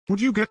Would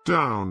you get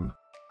down?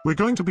 We're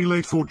going to be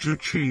late for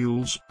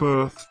Jachiel's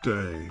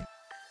birthday.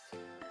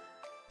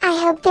 I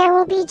hope there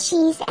will be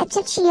cheese at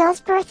Jachiel's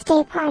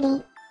birthday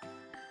party.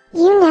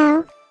 You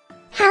know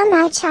how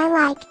much I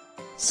like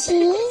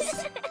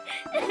cheese.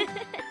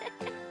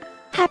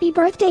 Happy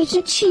birthday,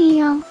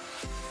 Jachiel.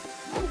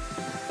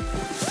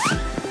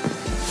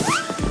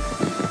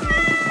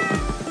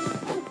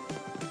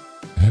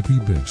 Happy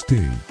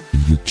birthday,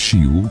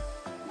 Jachiel.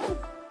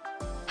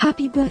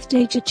 Happy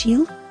birthday,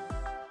 Jachiel.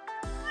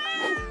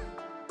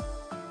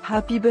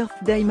 Happy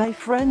birthday, my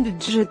friend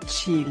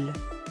Jachiel.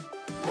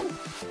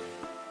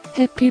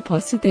 Happy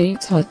birthday,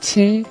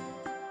 Jachiel.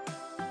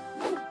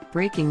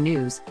 Breaking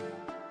news.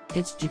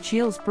 It's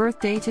Jachiel's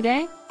birthday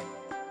today?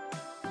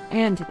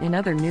 And in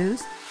other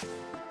news,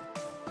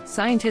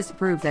 scientists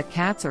prove that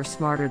cats are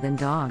smarter than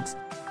dogs.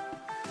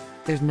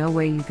 There's no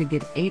way you could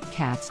get 8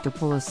 cats to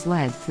pull a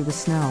sled through the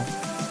snow.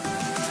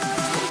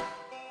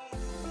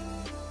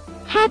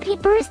 Happy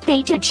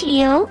birthday,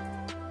 Jachiel.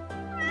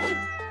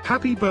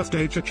 Happy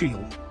birthday,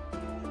 Jachiel.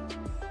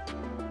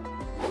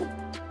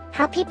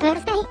 Happy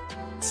birthday,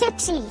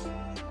 Jachiel.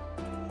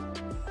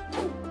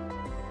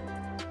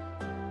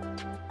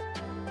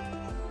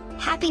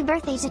 Happy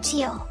birthday,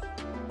 Jachiel.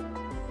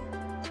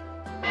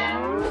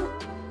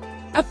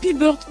 Happy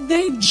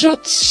birthday,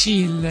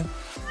 Jachiel.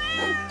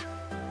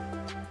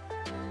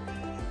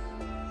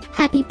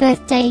 Happy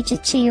birthday,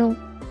 Jachiel.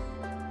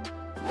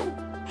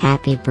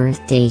 Happy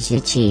birthday,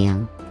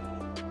 Jachiel.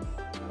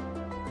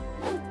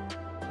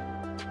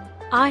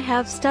 I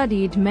have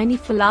studied many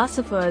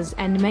philosophers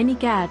and many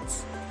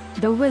cats.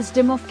 The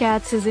wisdom of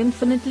cats is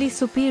infinitely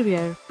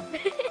superior.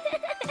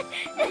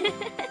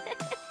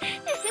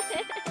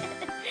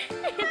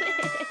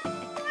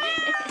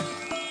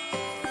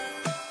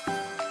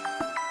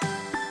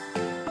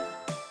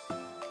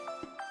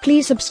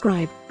 Please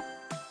subscribe,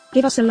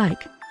 give us a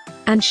like,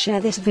 and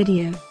share this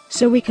video,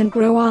 so we can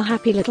grow our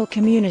happy little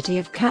community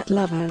of cat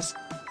lovers.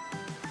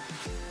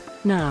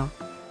 Now,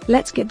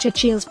 let's get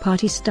Jachiel's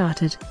party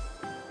started.